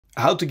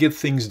how to get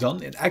things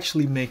done and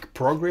actually make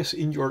progress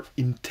in your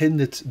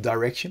intended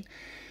direction.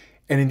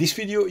 And in this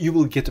video, you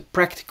will get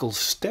practical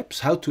steps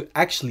how to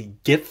actually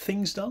get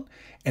things done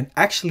and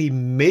actually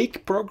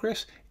make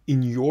progress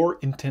in your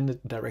intended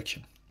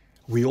direction.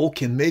 We all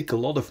can make a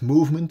lot of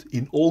movement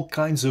in all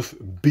kinds of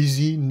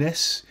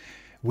busyness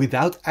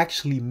without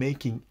actually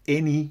making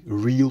any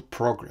real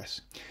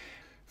progress.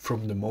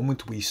 From the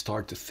moment we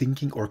start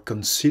thinking or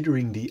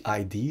considering the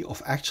idea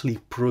of actually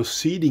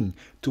proceeding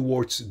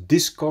towards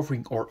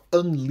discovering or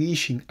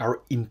unleashing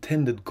our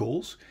intended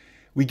goals,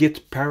 we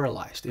get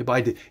paralyzed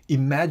by the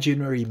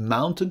imaginary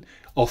mountain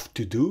of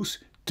to-dos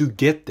to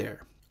get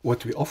there.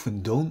 What we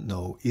often don't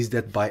know is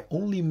that by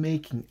only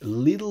making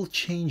little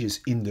changes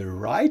in the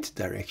right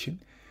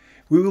direction,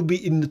 we will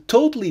be in a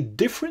totally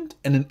different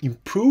and an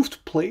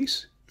improved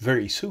place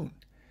very soon.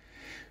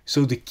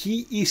 So the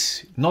key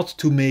is not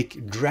to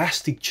make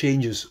drastic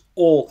changes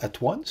all at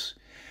once,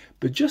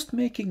 but just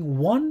making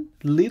one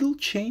little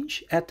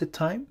change at a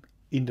time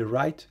in the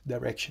right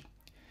direction.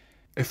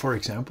 And for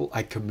example,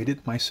 I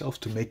committed myself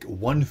to make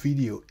one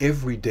video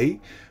every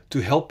day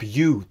to help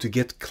you to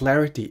get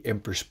clarity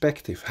and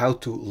perspective, how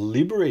to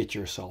liberate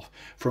yourself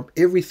from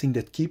everything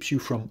that keeps you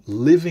from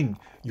living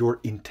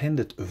your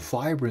intended,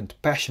 vibrant,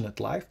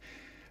 passionate life,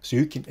 so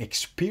you can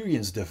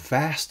experience the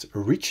vast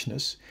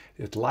richness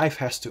that life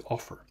has to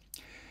offer.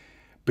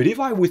 But if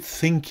I would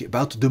think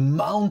about the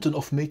mountain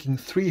of making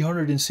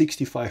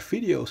 365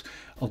 videos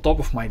on top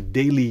of my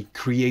daily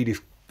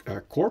creative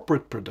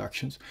corporate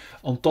productions,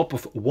 on top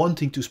of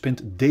wanting to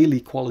spend daily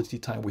quality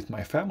time with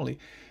my family,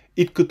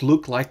 it could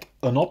look like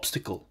an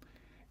obstacle,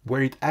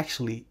 where it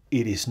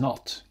is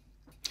not.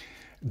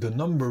 The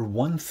number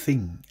one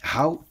thing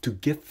how to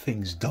get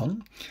things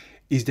done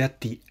is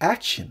that the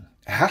action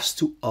has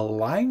to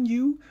align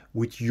you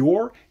with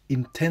your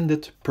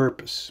intended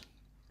purpose.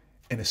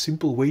 And a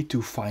simple way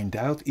to find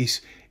out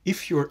is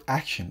if your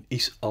action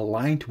is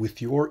aligned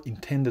with your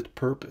intended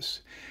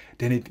purpose,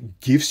 then it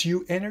gives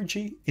you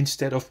energy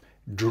instead of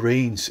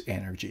drains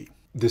energy.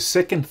 The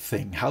second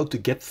thing how to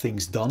get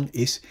things done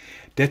is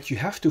that you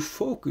have to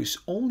focus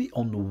only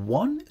on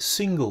one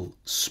single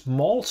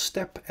small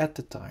step at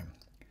a time.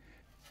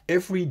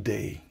 Every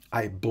day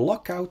I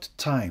block out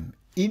time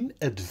in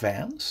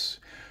advance.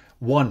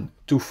 One,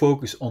 to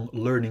focus on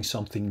learning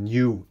something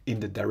new in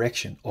the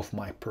direction of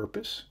my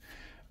purpose.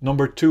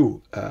 Number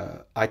two,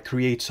 I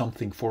create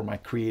something for my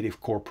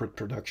creative corporate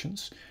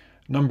productions.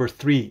 Number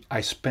three, I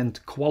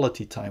spend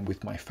quality time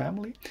with my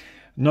family.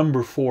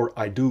 Number four,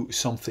 I do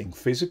something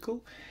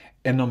physical.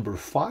 And number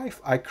five,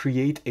 I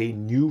create a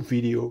new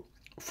video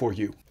for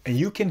you. And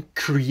you can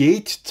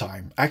create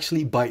time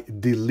actually by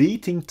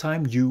deleting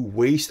time you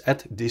waste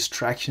at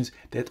distractions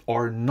that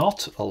are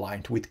not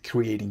aligned with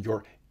creating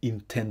your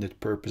intended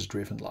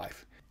purpose-driven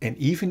life. And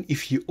even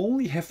if you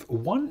only have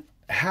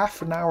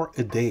half an hour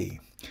a day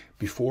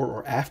before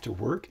or after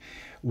work,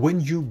 when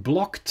you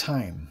block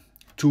time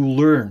to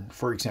learn,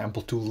 for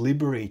example, to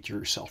liberate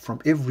yourself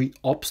from every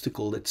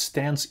obstacle that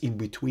stands in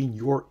between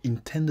your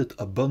intended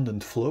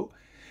abundant flow,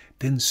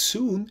 then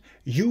soon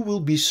you will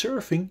be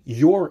serving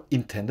your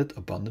intended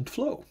abundant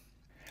flow.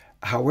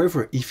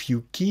 However, if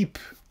you keep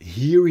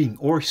hearing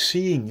or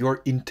seeing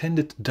your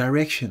intended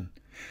direction,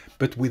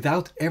 but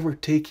without ever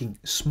taking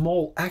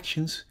small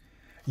actions,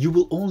 you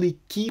will only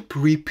keep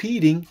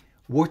repeating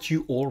what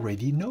you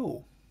already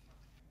know.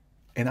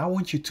 And I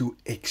want you to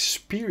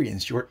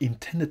experience your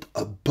intended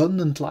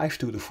abundant life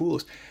to the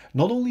fullest,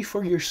 not only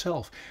for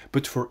yourself,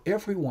 but for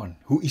everyone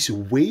who is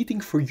waiting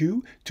for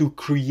you to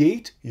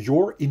create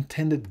your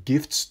intended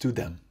gifts to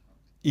them.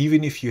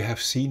 Even if you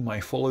have seen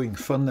my following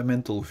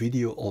fundamental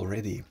video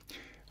already,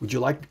 would you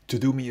like to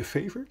do me a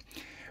favor?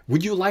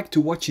 Would you like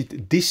to watch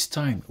it this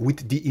time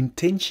with the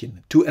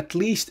intention to at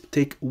least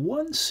take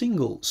one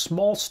single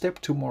small step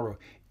tomorrow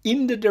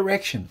in the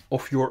direction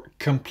of your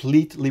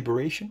complete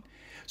liberation?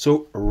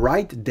 So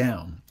write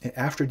down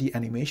after the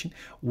animation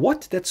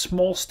what that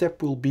small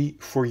step will be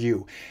for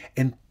you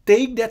and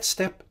take that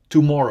step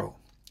tomorrow.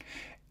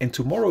 And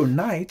tomorrow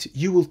night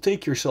you will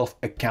take yourself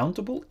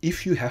accountable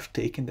if you have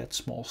taken that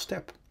small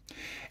step.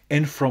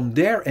 And from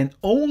there, and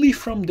only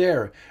from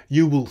there,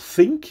 you will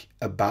think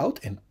about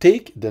and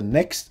take the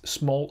next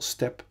small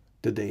step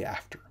the day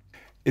after.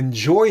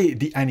 Enjoy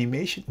the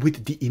animation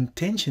with the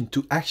intention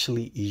to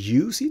actually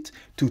use it,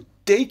 to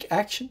take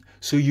action,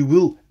 so you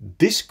will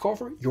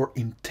discover your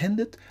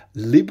intended,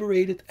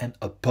 liberated and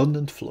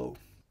abundant flow.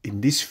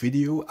 In this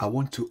video, I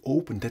want to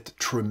open that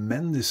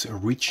tremendous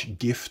rich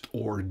gift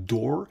or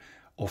door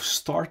of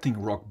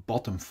starting rock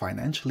bottom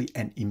financially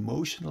and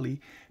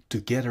emotionally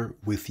together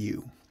with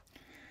you.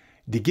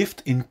 The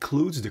gift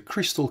includes the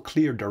crystal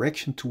clear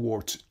direction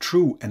towards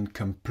true and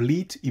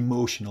complete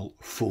emotional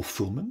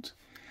fulfillment.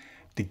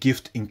 The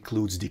gift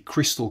includes the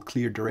crystal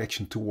clear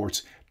direction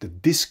towards the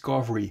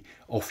discovery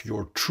of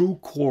your true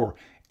core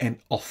and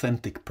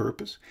authentic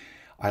purpose.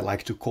 I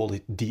like to call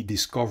it the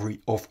discovery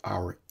of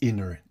our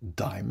inner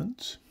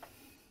diamond.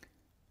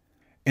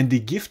 And the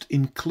gift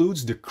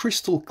includes the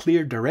crystal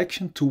clear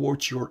direction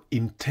towards your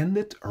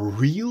intended,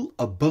 real,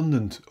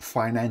 abundant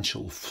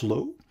financial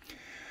flow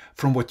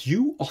from what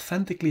you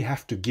authentically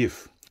have to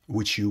give,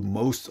 which you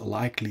most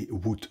likely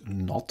would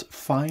not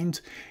find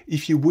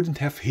if you wouldn't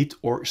have hit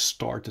or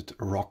started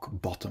rock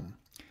bottom.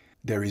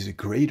 There is a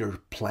greater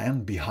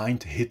plan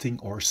behind hitting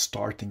or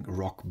starting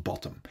rock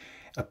bottom.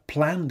 A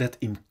plan that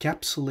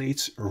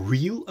encapsulates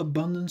real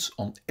abundance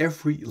on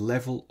every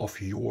level of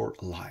your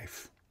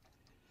life.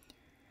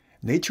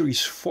 Nature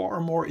is far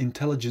more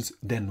intelligent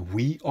than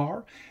we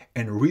are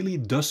and really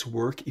does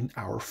work in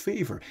our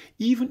favor,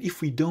 even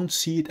if we don't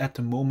see it at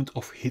the moment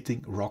of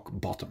hitting rock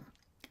bottom.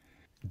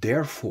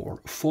 Therefore,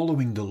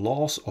 following the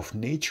laws of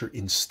nature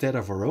instead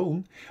of our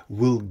own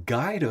will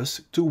guide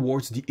us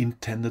towards the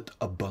intended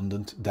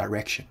abundant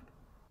direction.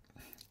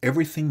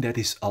 Everything that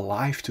is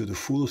alive to the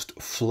fullest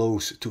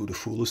flows to the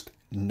fullest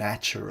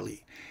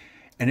naturally.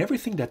 And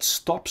everything that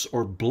stops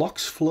or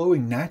blocks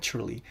flowing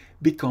naturally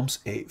becomes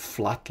a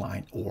flat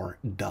line or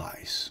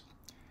dies.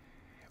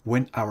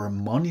 When our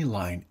money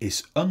line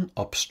is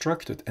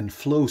unobstructed and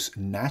flows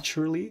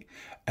naturally,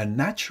 a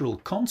natural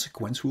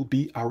consequence will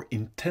be our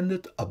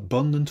intended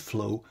abundant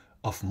flow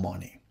of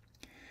money.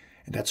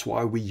 And that's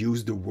why we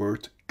use the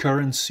word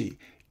currency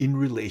in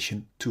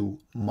relation to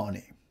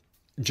money.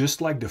 Just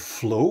like the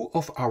flow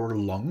of our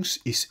lungs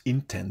is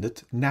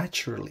intended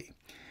naturally.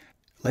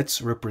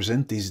 Let's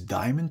represent this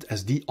diamond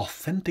as the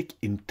authentic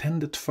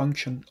intended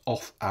function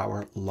of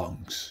our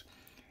lungs.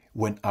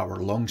 When our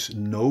lungs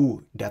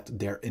know that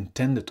their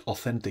intended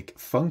authentic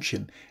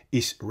function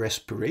is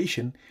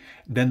respiration,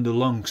 then the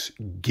lungs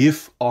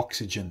give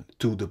oxygen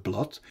to the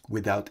blood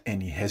without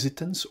any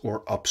hesitance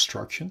or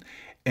obstruction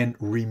and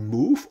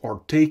remove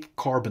or take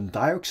carbon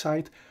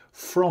dioxide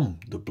from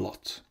the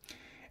blood.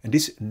 And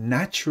this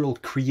natural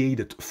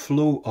created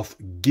flow of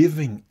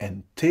giving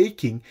and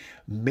taking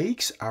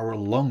makes our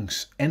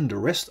lungs and the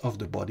rest of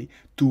the body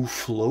to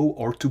flow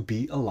or to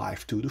be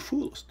alive to the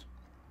fullest.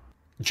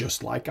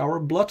 Just like our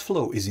blood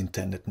flow is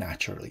intended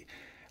naturally.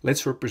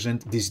 Let's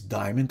represent this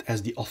diamond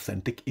as the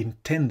authentic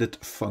intended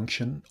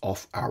function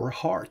of our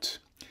heart.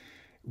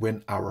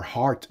 When our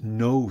heart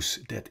knows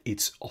that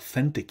its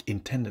authentic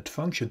intended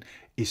function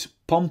is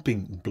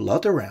pumping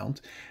blood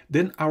around,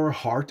 then our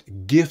heart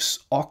gives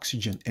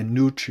oxygen and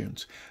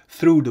nutrients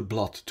through the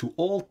blood to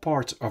all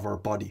parts of our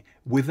body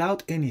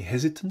without any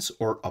hesitance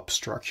or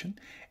obstruction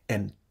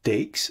and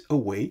takes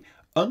away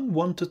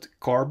unwanted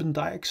carbon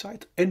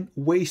dioxide and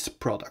waste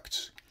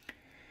products.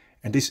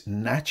 And this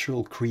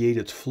natural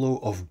created flow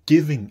of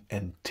giving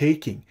and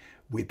taking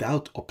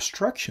without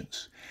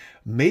obstructions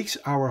makes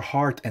our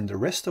heart and the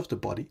rest of the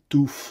body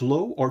to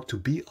flow or to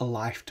be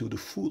alive to the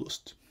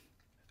fullest.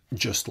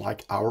 Just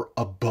like our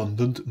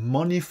abundant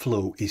money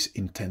flow is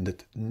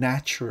intended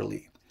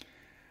naturally.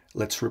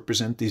 Let's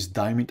represent this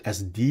diamond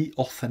as the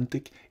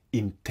authentic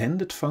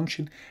intended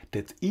function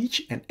that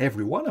each and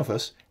every one of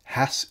us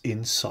has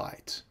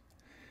inside.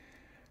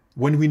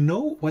 When we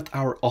know what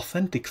our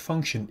authentic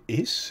function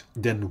is,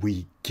 then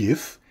we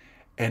give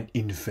and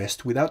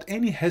invest without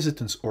any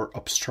hesitance or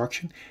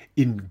obstruction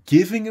in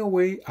giving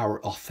away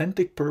our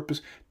authentic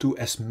purpose to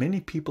as many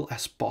people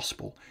as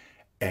possible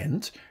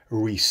and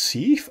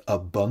receive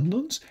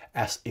abundance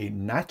as a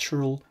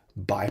natural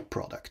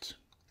byproduct.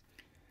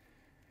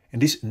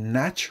 And this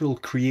natural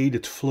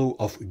created flow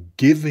of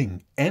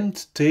giving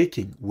and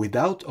taking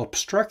without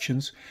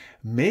obstructions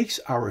makes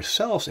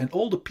ourselves and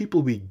all the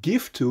people we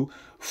give to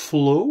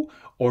flow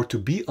or to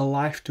be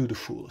alive to the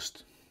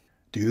fullest.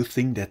 Do you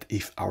think that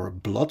if our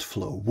blood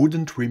flow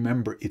wouldn't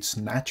remember its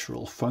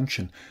natural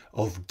function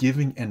of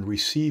giving and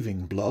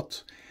receiving blood,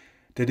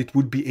 that it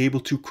would be able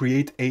to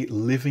create a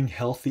living,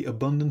 healthy,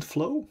 abundant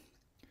flow?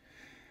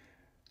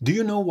 Do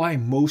you know why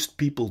most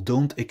people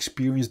don't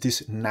experience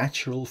this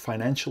natural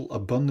financial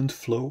abundant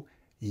flow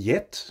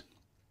yet?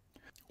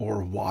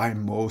 Or why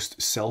most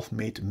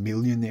self-made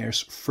millionaires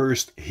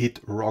first hit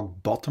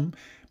rock bottom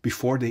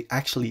before they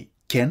actually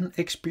can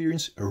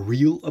experience a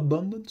real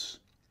abundance?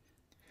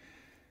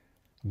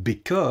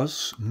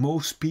 Because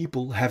most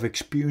people have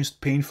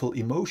experienced painful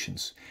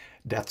emotions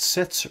that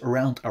sets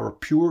around our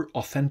pure,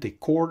 authentic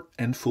core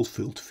and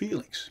fulfilled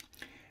feelings.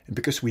 And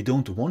because we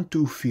don't want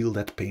to feel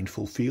that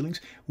painful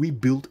feelings, we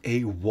build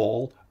a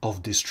wall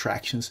of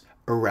distractions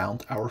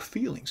around our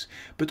feelings,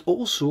 but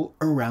also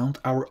around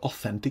our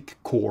authentic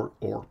core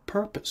or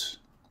purpose.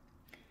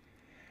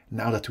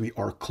 Now that we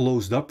are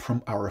closed up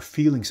from our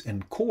feelings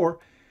and core,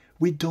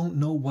 we don't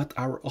know what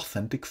our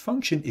authentic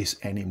function is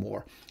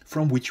anymore,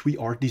 from which we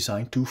are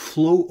designed to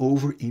flow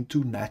over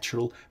into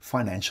natural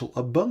financial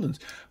abundance,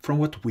 from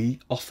what we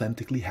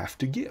authentically have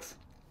to give.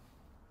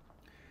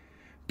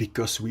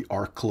 Because we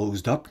are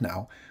closed up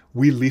now,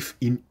 we live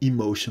in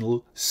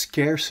emotional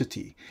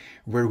scarcity,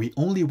 where we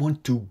only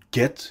want to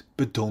get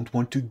but don't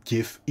want to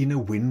give in a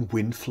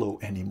win-win flow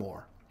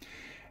anymore.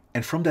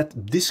 And from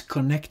that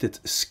disconnected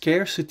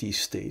scarcity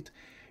state,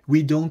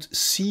 we don't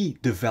see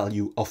the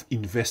value of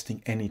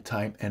investing any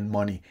time and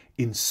money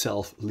in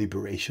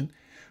self-liberation,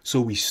 so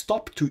we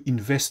stop to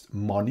invest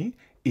money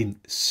in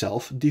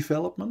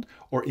self-development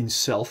or in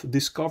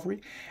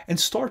self-discovery and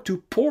start to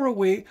pour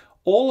away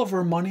all of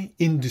our money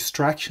in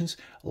distractions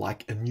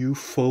like a new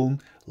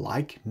phone,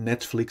 like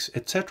Netflix,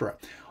 etc.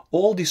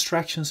 All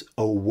distractions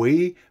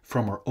away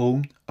from our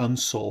own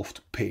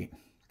unsolved pain.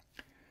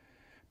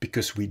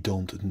 Because we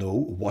don't know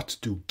what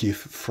to give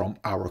from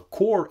our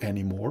core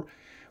anymore,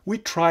 we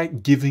try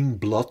giving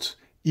blood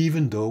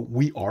even though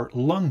we are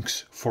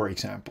lungs, for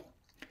example.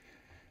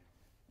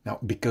 Now,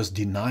 because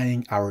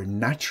denying our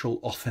natural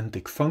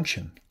authentic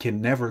function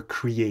can never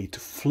create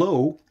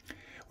flow,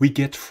 we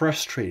get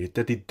frustrated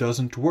that it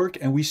doesn't work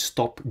and we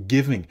stop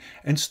giving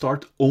and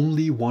start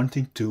only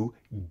wanting to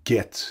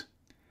get.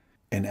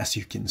 And as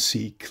you can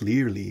see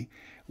clearly,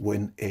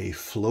 when a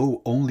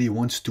flow only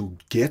wants to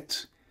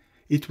get,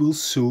 it will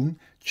soon,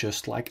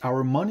 just like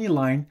our money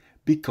line,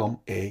 become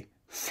a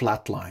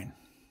flat line.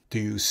 Do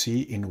you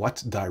see in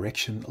what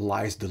direction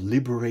lies the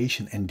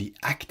liberation and the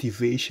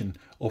activation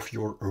of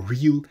your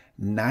real,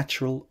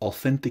 natural,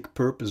 authentic,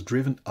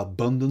 purpose-driven,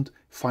 abundant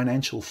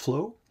financial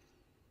flow?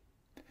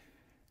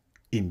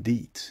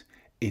 Indeed,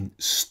 in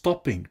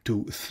stopping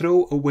to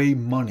throw away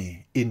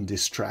money in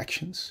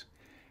distractions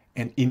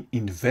and in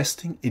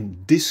investing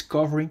in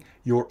discovering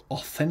your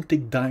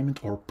authentic diamond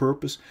or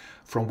purpose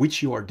from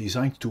which you are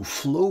designed to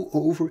flow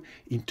over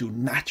into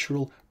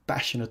natural,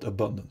 passionate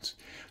abundance.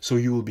 So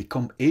you will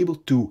become able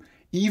to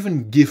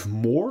even give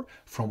more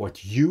from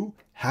what you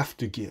have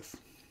to give.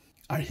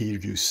 I hear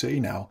you say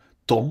now,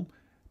 Tom,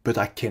 but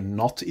I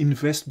cannot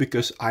invest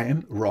because I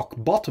am rock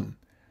bottom.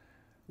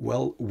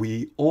 Well,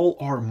 we all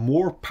are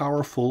more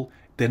powerful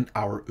than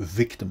our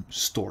victim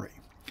story.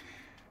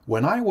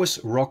 When I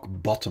was rock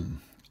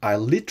bottom, I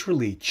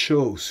literally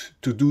chose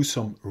to do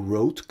some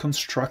road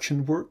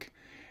construction work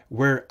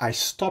where I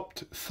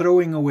stopped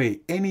throwing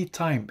away any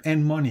time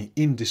and money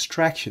in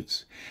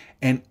distractions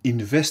and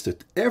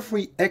invested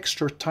every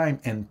extra time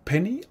and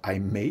penny I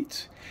made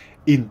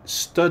in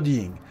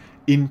studying,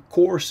 in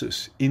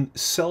courses, in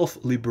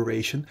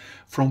self-liberation,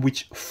 from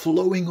which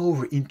flowing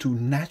over into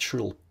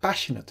natural,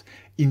 passionate,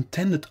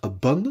 intended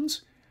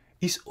abundance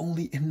is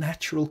only a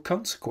natural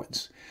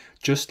consequence,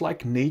 just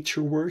like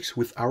nature works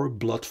with our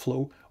blood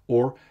flow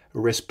or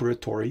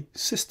respiratory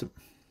system.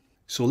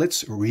 So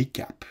let's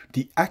recap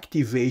the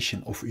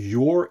activation of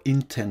your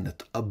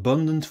intended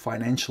abundant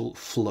financial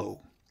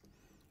flow.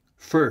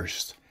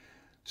 First,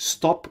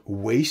 stop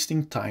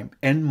wasting time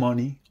and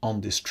money on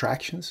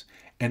distractions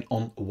and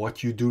on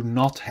what you do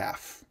not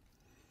have.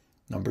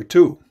 Number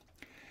 2,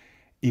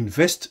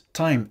 invest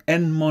time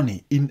and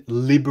money in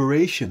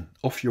liberation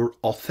of your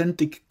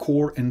authentic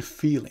core and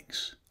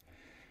feelings.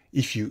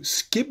 If you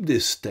skip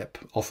this step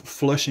of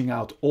flushing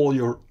out all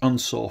your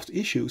unsolved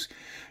issues,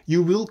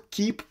 you will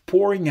keep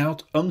pouring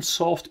out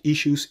unsolved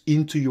issues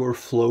into your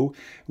flow,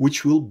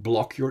 which will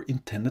block your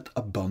intended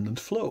abundant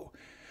flow.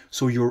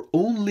 So your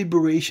own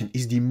liberation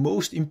is the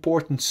most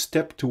important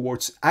step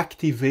towards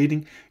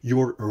activating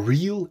your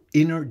real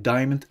inner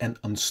diamond and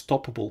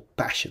unstoppable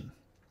passion.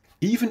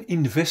 Even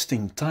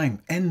investing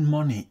time and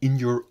money in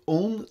your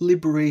own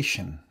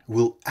liberation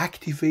will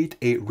activate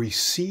a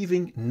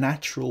receiving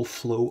natural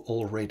flow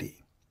already.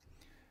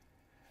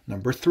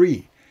 Number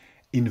 3,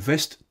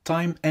 invest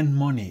time and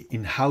money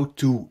in how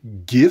to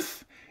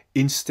give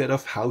instead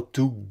of how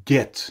to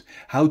get,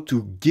 how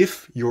to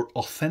give your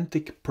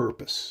authentic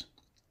purpose.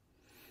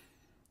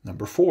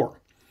 Number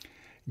 4,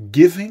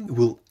 giving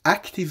will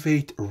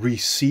activate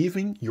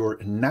receiving your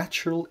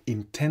natural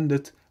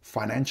intended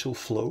financial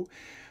flow.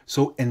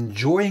 So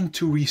enjoying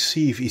to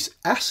receive is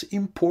as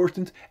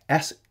important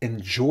as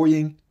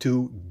enjoying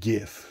to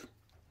give.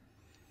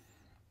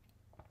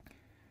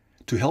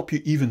 To help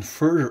you even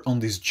further on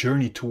this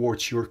journey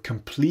towards your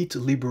complete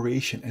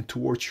liberation and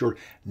towards your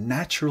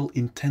natural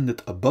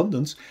intended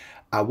abundance,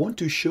 I want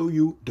to show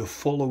you the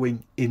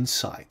following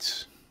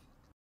insights.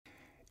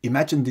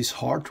 Imagine this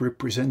heart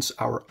represents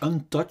our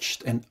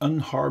untouched and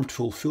unharmed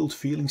fulfilled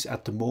feelings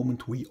at the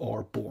moment we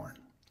are born.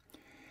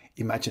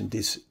 Imagine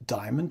this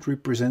diamond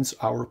represents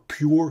our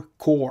pure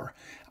core,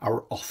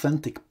 our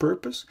authentic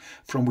purpose,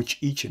 from which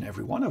each and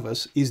every one of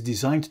us is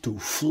designed to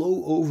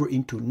flow over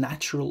into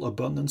natural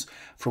abundance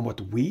from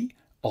what we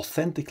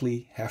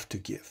authentically have to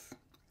give.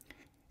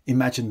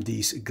 Imagine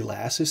these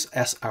glasses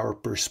as our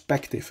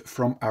perspective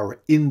from our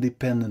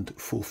independent,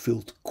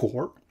 fulfilled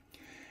core.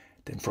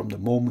 Then from the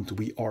moment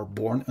we are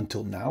born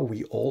until now,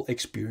 we all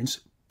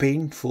experience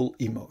painful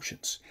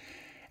emotions.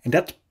 And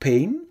that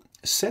pain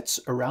sets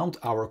around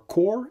our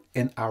core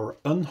and our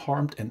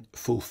unharmed and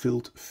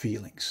fulfilled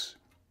feelings.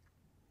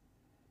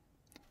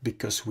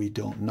 Because we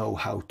don't know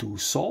how to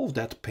solve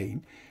that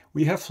pain,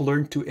 we have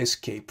learned to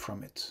escape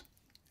from it.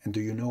 And do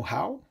you know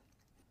how?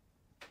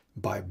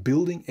 By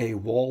building a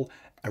wall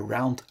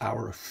around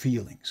our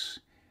feelings.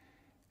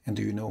 And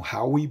do you know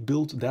how we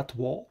build that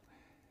wall?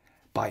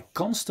 By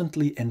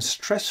constantly and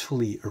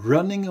stressfully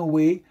running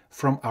away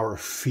from our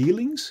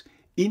feelings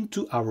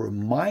into our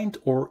mind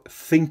or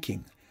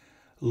thinking,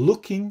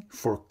 looking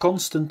for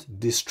constant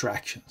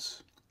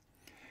distractions.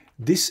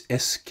 This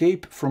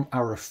escape from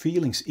our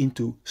feelings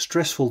into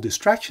stressful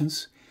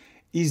distractions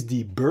is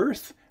the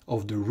birth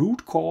of the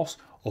root cause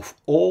of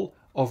all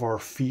of our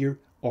fear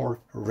or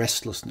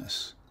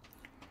restlessness.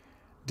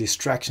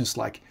 Distractions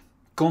like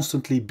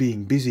constantly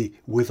being busy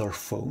with our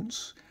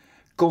phones,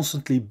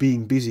 constantly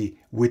being busy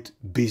with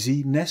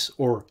busyness,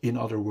 or in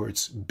other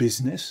words,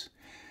 business,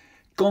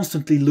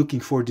 constantly looking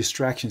for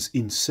distractions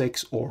in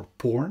sex or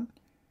porn.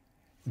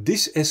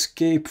 This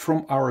escape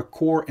from our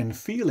core and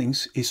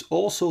feelings is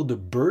also the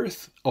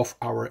birth of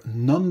our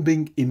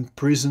numbing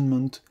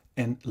imprisonment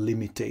and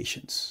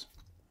limitations.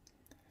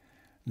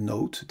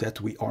 Note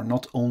that we are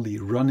not only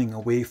running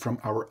away from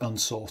our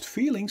unsolved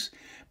feelings,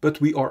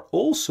 but we are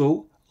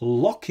also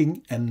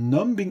locking and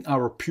numbing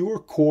our pure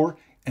core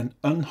and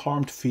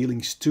unharmed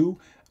feelings too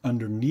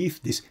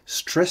underneath this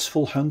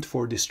stressful hunt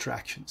for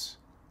distractions.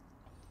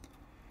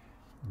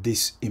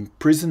 This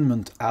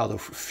imprisonment out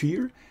of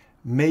fear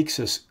makes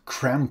us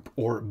cramp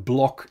or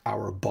block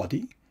our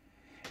body,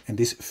 and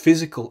this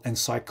physical and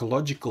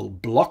psychological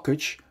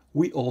blockage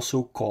we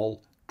also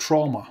call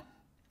trauma.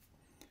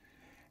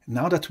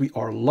 Now that we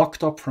are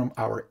locked up from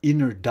our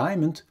inner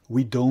diamond,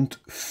 we don't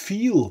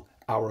feel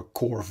our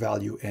core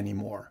value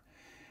anymore.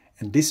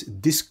 And this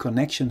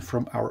disconnection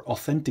from our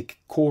authentic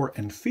core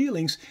and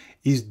feelings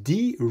is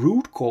the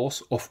root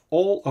cause of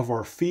all of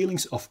our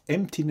feelings of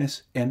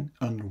emptiness and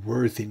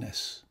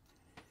unworthiness.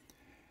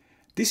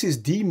 This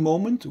is the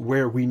moment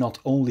where we not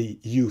only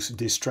use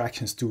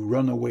distractions to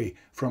run away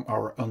from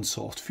our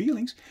unsolved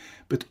feelings,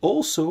 but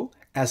also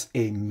as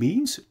a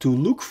means to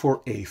look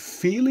for a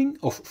feeling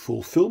of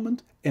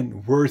fulfillment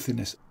and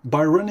worthiness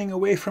by running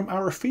away from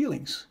our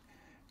feelings.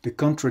 The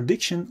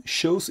contradiction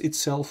shows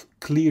itself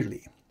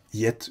clearly.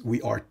 Yet we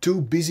are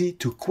too busy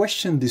to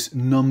question this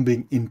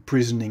numbing,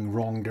 imprisoning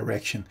wrong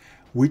direction,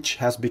 which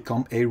has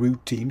become a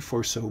routine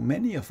for so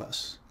many of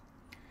us.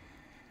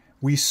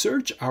 We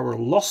search our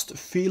lost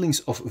feelings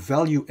of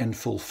value and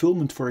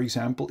fulfillment, for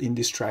example, in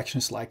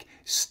distractions like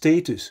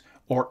status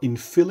or in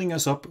filling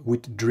us up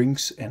with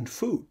drinks and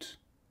food.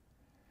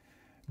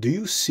 Do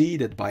you see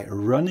that by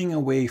running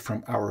away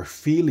from our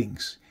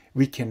feelings,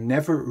 we can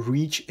never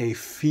reach a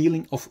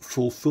feeling of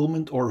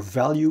fulfillment or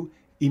value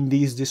in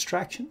these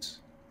distractions?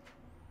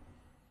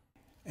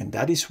 And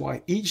that is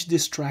why each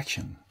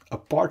distraction,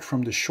 apart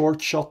from the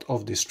short shot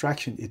of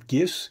distraction it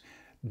gives,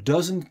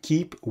 doesn't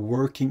keep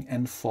working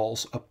and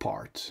falls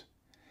apart.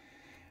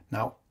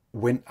 Now,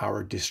 when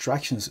our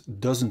distractions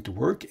doesn't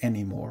work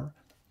anymore,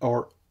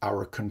 or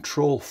our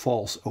control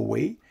falls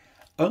away,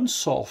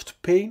 unsolved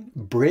pain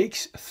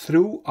breaks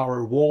through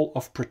our wall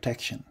of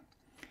protection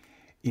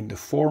in the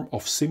form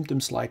of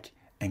symptoms like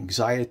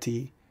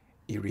anxiety,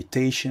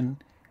 irritation,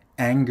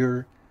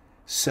 anger,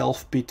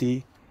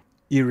 self-pity,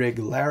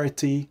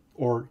 irregularity,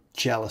 or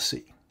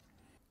jealousy.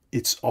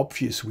 It's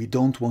obvious we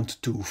don't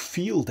want to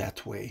feel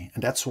that way,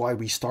 and that's why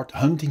we start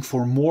hunting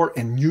for more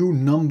and new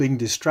numbing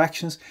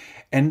distractions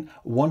and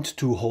want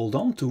to hold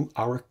on to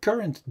our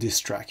current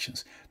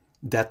distractions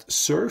that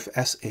serve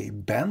as a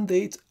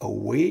band-aid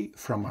away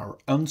from our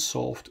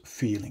unsolved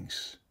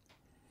feelings.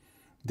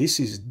 This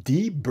is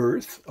the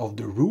birth of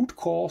the root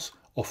cause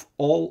of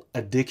all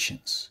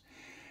addictions,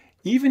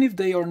 even if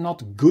they are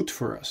not good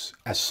for us,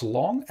 as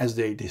long as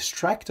they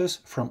distract us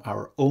from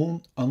our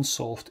own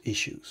unsolved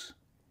issues.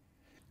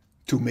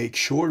 To make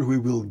sure we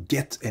will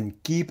get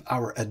and keep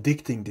our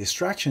addicting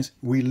distractions,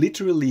 we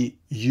literally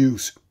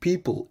use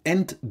people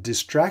and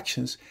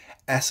distractions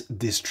as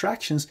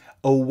distractions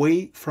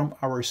away from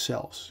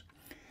ourselves.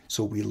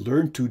 So we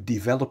learn to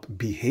develop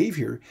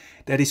behavior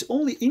that is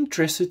only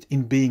interested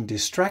in being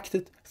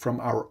distracted from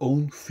our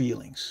own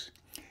feelings.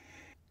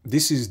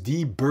 This is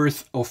the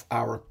birth of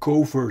our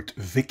covert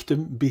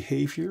victim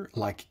behavior,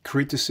 like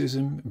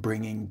criticism,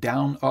 bringing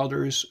down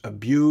others,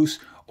 abuse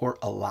or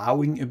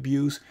allowing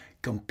abuse,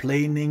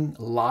 complaining,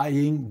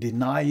 lying,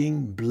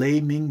 denying,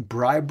 blaming,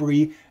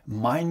 bribery,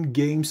 mind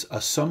games,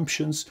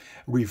 assumptions,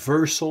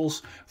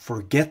 reversals,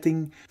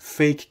 forgetting,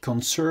 fake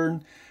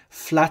concern,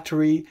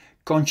 flattery,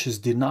 conscious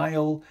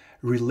denial,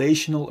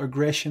 relational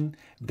aggression,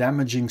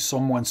 damaging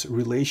someone's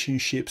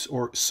relationships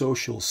or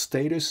social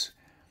status,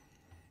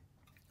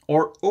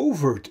 or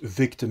overt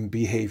victim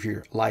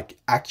behavior like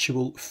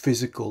actual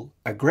physical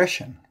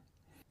aggression.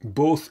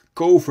 Both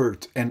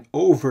covert and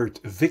overt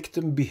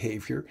victim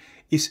behavior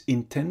is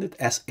intended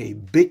as a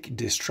big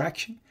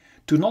distraction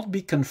to not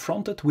be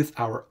confronted with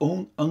our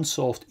own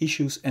unsolved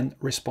issues and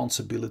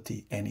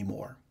responsibility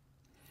anymore.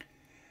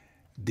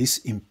 This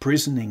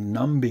imprisoning,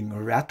 numbing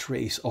rat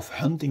race of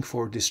hunting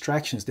for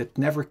distractions that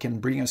never can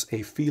bring us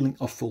a feeling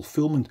of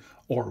fulfillment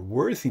or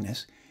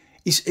worthiness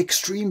is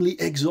extremely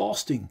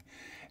exhausting.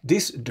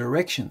 This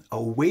direction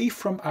away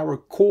from our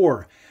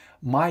core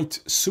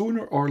might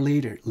sooner or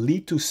later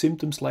lead to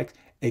symptoms like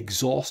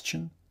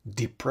exhaustion,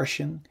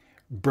 depression,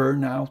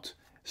 burnout,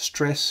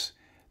 stress,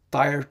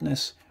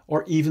 tiredness,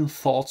 or even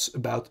thoughts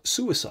about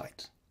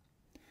suicide.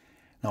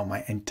 Now,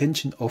 my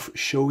intention of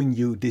showing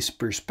you this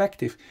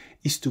perspective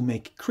is to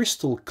make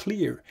crystal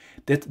clear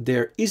that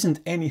there isn't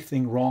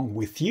anything wrong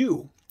with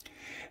you.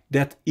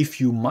 that if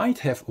you might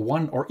have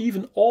one or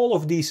even all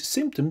of these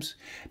symptoms,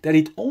 that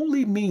it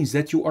only means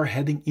that you are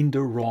heading in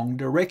the wrong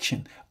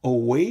direction,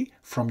 away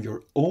from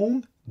your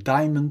own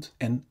diamond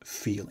and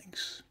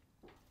feelings.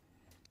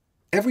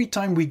 Every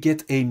time we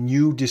get a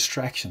new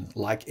distraction,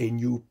 like a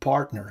new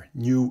partner,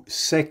 new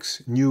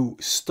sex, new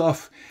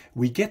stuff,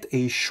 we get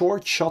a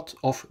short shot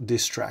of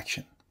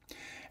distraction.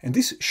 And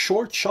this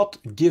short shot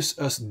gives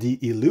us the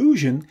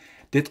illusion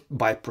that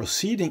by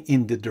proceeding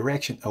in the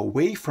direction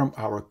away from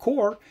our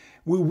core,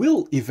 we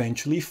will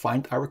eventually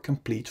find our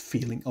complete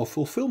feeling of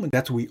fulfillment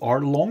that we are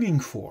longing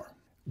for.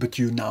 But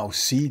you now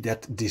see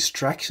that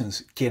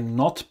distractions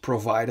cannot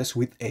provide us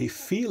with a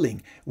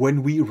feeling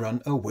when we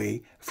run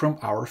away from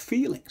our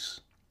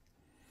feelings.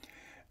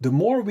 The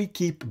more we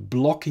keep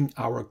blocking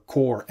our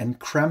core and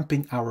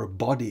cramping our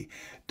body,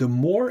 the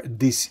more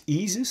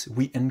diseases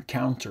we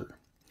encounter.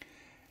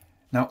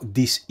 Now,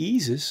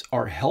 diseases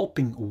are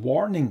helping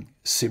warning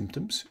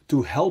symptoms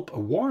to help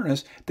warn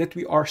us that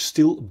we are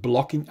still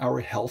blocking our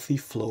healthy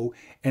flow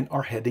and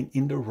are heading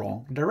in the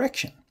wrong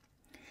direction.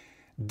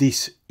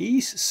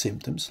 Disease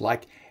symptoms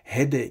like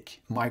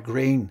headache,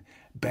 migraine,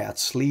 bad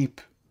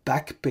sleep,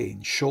 back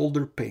pain,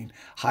 shoulder pain,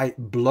 high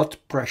blood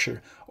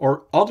pressure,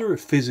 or other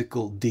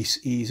physical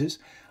diseases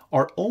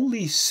are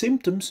only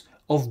symptoms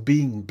of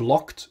being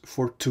blocked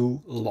for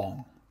too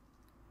long.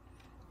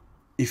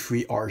 If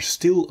we are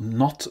still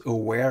not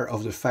aware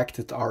of the fact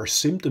that our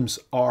symptoms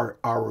are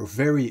our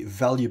very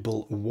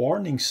valuable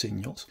warning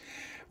signals,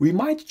 we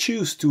might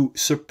choose to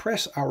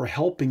suppress our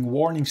helping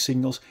warning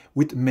signals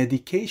with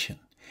medication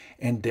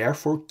and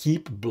therefore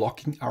keep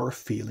blocking our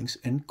feelings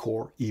and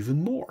core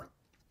even more.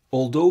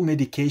 Although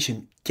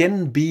medication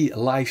can be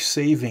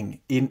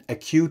life-saving in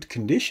acute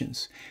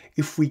conditions,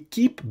 if we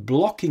keep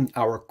blocking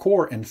our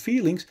core and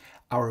feelings,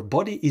 our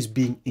body is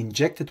being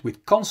injected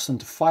with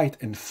constant fight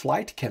and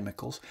flight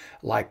chemicals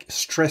like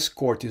stress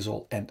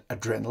cortisol and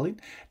adrenaline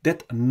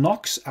that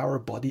knocks our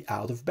body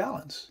out of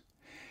balance.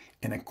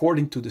 And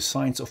according to the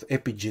science of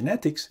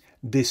epigenetics,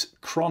 this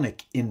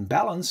chronic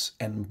imbalance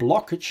and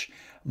blockage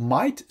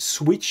might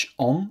switch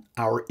on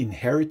our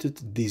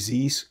inherited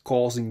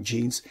disease-causing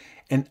genes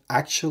and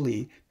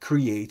actually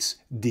creates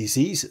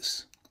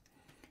diseases.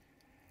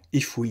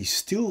 If we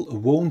still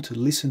won't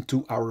listen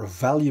to our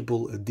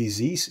valuable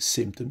disease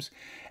symptoms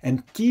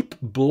and keep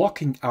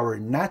blocking our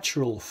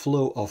natural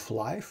flow of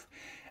life,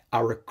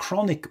 our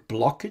chronic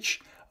blockage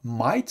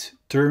might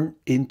turn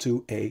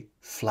into a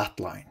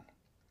flatline.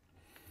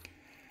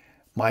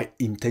 My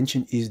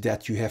intention is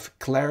that you have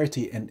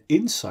clarity and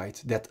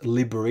insight that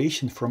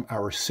liberation from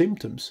our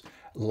symptoms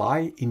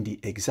lie in the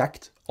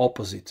exact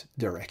opposite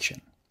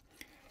direction,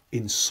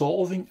 in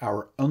solving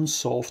our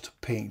unsolved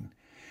pain,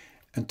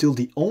 until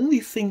the only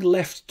thing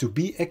left to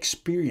be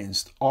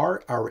experienced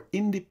are our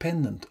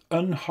independent,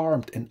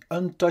 unharmed and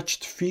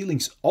untouched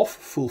feelings of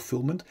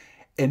fulfillment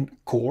and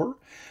core,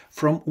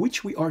 from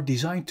which we are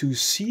designed to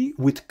see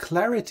with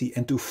clarity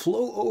and to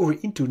flow over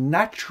into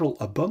natural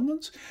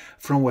abundance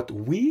from what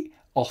we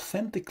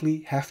authentically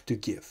have to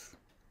give.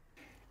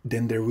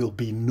 Then there will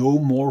be no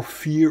more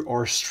fear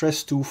or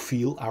stress to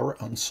feel our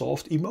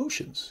unsolved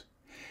emotions.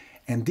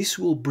 And this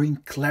will bring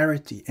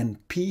clarity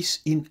and peace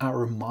in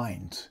our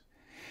mind.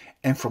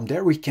 And from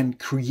there we can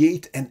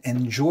create and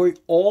enjoy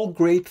all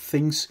great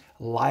things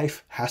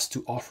life has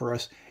to offer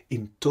us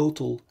in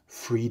total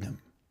freedom.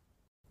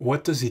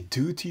 What does it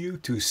do to you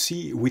to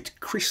see with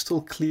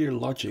crystal clear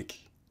logic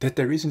that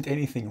there isn't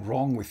anything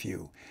wrong with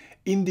you,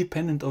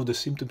 independent of the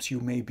symptoms you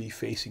may be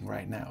facing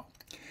right now?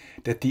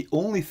 That the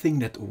only thing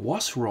that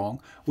was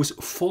wrong was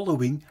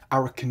following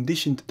our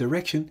conditioned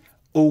direction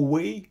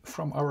away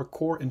from our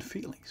core and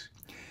feelings.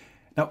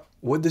 Now,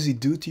 what does it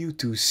do to you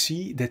to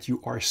see that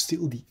you are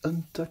still the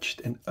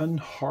untouched and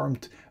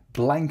unharmed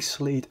blank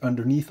slate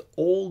underneath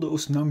all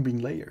those numbing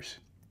layers?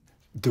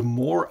 The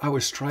more I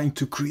was trying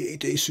to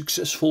create a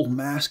successful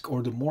mask,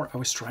 or the more I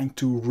was trying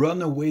to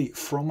run away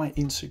from my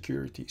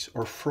insecurities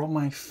or from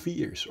my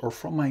fears or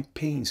from my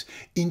pains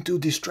into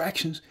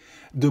distractions,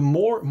 the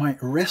more my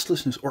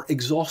restlessness or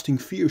exhausting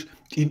fears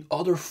in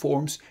other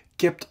forms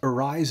kept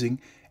arising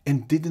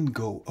and didn't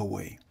go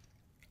away.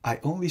 I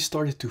only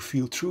started to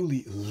feel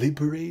truly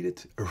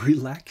liberated,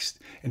 relaxed,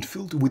 and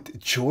filled with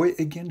joy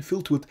again,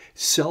 filled with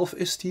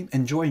self-esteem,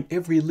 enjoying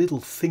every little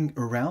thing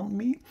around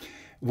me,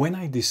 when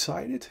I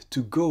decided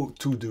to go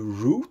to the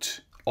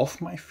root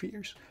of my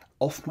fears,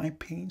 of my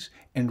pains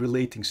and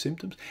relating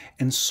symptoms,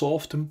 and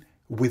solve them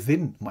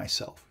within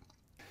myself.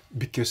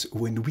 Because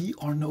when we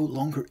are no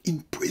longer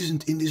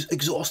imprisoned in this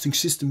exhausting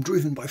system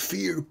driven by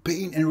fear,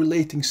 pain and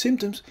relating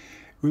symptoms,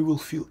 we will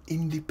feel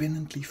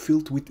independently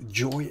filled with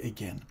joy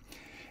again.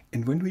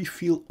 And when we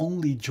feel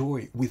only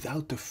joy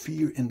without the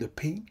fear and the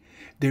pain,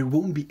 there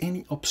won't be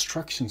any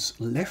obstructions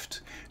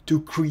left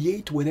to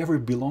create whatever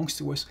belongs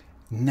to us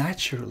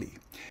naturally.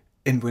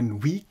 And when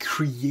we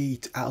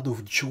create out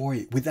of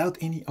joy without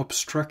any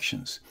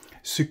obstructions,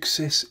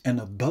 success and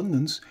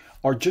abundance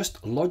are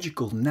just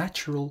logical,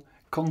 natural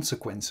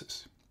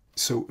consequences.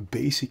 So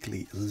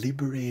basically,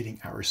 liberating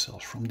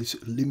ourselves from this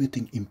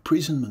limiting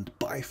imprisonment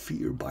by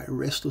fear, by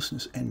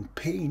restlessness and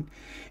pain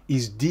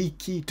is the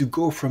key to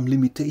go from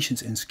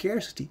limitations and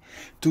scarcity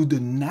to the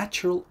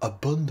natural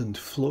abundant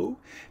flow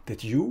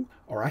that you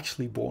are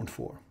actually born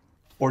for.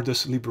 Or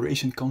does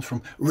liberation come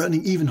from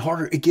running even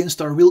harder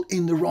against our will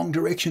in the wrong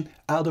direction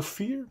out of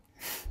fear?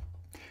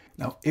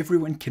 Now,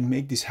 everyone can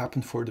make this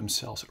happen for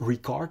themselves,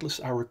 regardless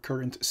our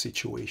current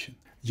situation.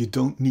 You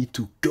don't need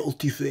to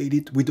cultivate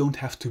it. We don't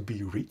have to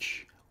be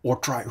rich or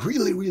try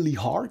really, really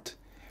hard.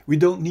 We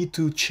don't need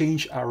to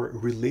change our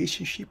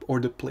relationship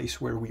or the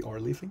place where we are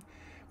living.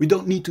 We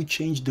don't need to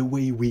change the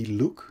way we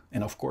look.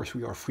 And of course,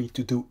 we are free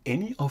to do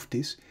any of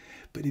this,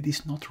 but it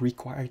is not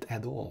required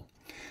at all.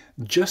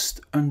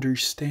 Just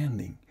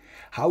understanding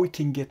how we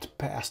can get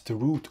past the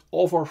root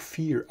of our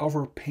fear, of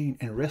our pain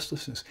and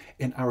restlessness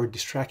and our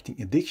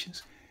distracting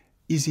addictions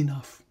is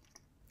enough.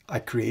 I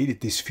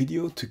created this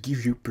video to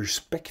give you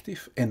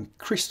perspective and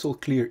crystal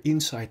clear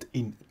insight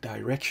in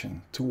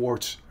direction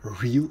towards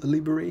real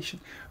liberation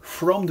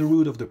from the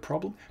root of the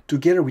problem,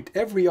 together with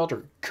every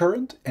other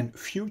current and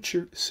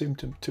future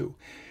symptom too.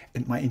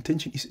 And my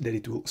intention is that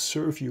it will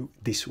serve you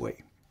this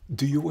way.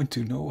 Do you want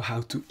to know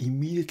how to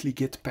immediately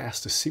get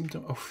past the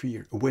symptom of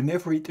fear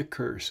whenever it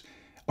occurs?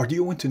 Or do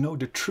you want to know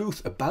the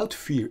truth about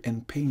fear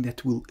and pain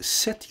that will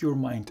set your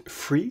mind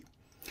free?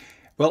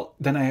 Well,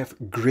 then I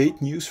have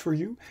great news for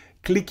you.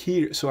 Click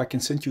here so I can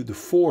send you the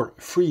 4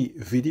 free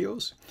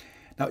videos.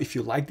 Now, if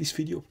you like this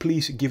video,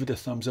 please give it a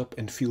thumbs up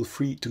and feel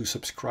free to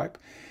subscribe.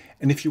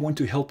 And if you want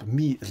to help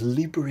me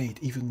liberate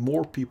even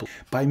more people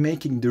by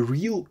making the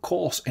real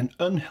cause and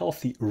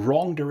unhealthy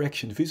wrong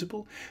direction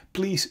visible,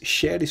 please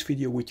share this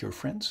video with your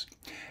friends.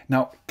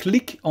 Now,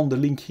 click on the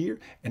link here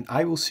and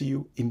I will see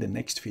you in the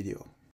next video.